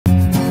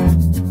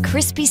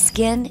crispy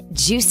skin,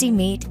 juicy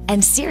meat,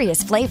 and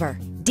serious flavor.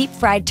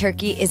 Deep-fried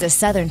turkey is a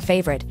Southern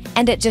favorite,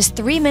 and at just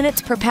 3 minutes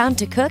per pound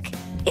to cook,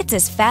 it's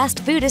as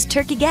fast food as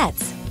turkey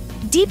gets.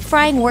 Deep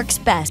frying works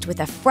best with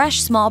a fresh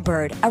small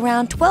bird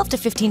around 12 to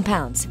 15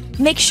 pounds.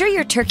 Make sure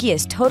your turkey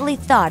is totally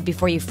thawed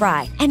before you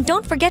fry, and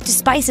don't forget to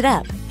spice it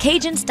up.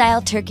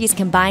 Cajun-style turkeys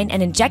combine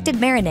an injected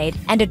marinade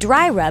and a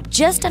dry rub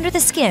just under the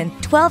skin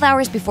 12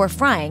 hours before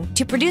frying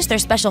to produce their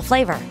special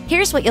flavor.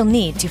 Here's what you'll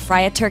need to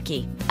fry a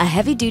turkey: a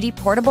heavy-duty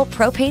portable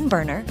propane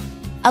burner,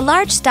 a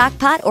large stock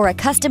pot or a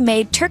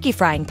custom-made turkey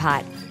frying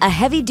pot, a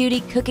heavy-duty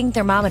cooking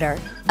thermometer,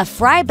 a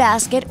fry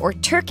basket or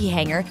turkey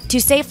hanger to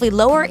safely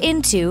lower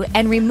into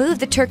and remove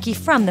the turkey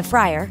from the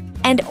fryer,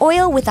 and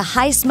oil with a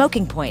high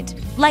smoking point,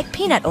 like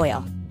peanut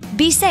oil.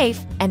 Be safe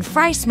and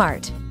fry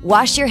smart.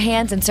 Wash your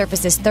hands and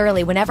surfaces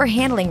thoroughly whenever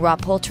handling raw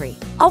poultry.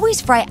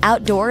 Always fry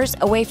outdoors,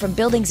 away from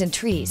buildings and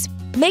trees.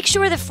 Make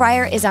sure the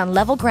fryer is on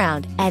level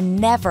ground and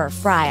never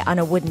fry on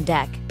a wooden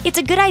deck. It's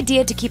a good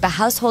idea to keep a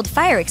household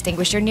fire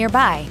extinguisher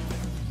nearby.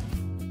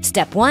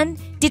 Step 1.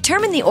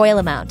 Determine the oil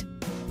amount.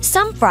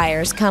 Some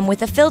fryers come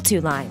with a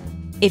fill-to line.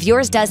 If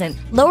yours doesn't,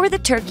 lower the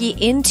turkey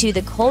into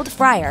the cold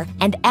fryer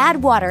and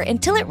add water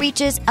until it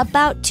reaches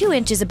about 2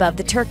 inches above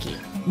the turkey.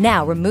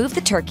 Now remove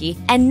the turkey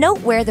and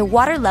note where the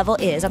water level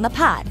is on the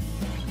pot.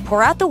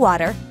 Pour out the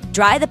water,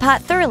 dry the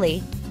pot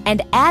thoroughly,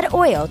 and add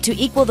oil to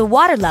equal the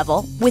water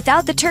level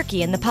without the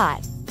turkey in the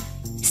pot.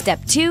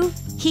 Step 2.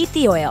 Heat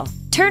the oil.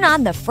 Turn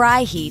on the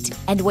fry heat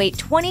and wait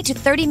 20 to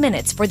 30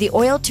 minutes for the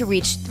oil to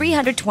reach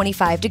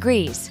 325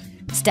 degrees.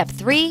 Step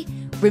 3.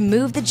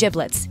 Remove the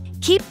giblets.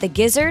 Keep the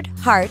gizzard,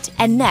 heart,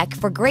 and neck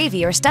for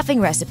gravy or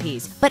stuffing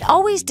recipes, but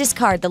always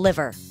discard the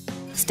liver.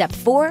 Step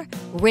 4.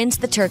 Rinse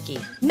the turkey.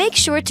 Make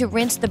sure to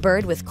rinse the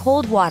bird with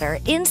cold water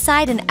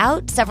inside and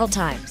out several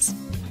times.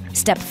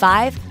 Step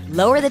 5.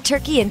 Lower the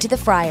turkey into the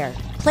fryer.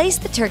 Place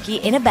the turkey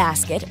in a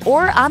basket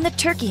or on the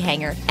turkey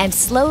hanger and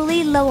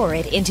slowly lower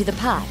it into the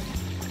pot.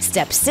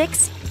 Step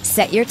 6.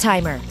 Set your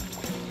timer.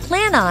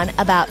 Plan on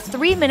about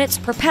 3 minutes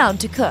per pound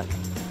to cook.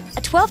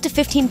 A 12 to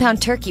 15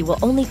 pound turkey will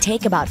only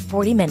take about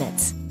 40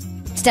 minutes.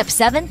 Step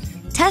 7.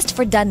 Test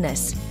for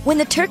doneness. When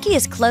the turkey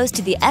is close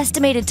to the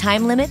estimated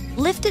time limit,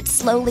 lift it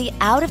slowly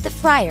out of the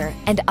fryer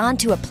and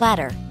onto a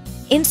platter.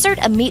 Insert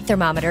a meat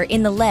thermometer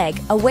in the leg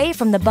away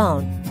from the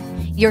bone.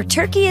 Your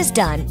turkey is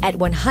done at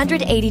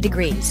 180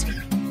 degrees.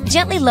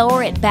 Gently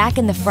lower it back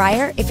in the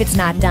fryer if it's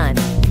not done.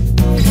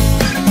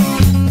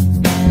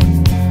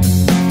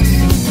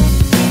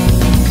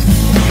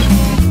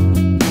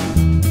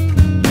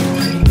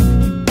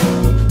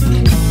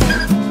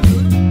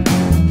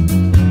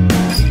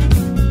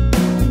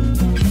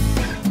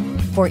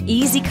 For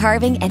easy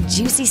carving and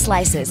juicy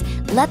slices,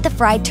 let the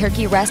fried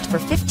turkey rest for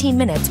 15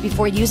 minutes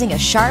before using a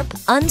sharp,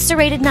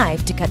 unserrated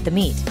knife to cut the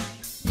meat.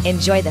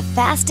 Enjoy the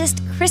fastest,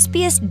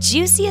 crispiest,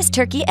 juiciest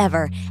turkey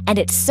ever, and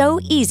it's so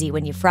easy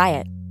when you fry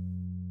it.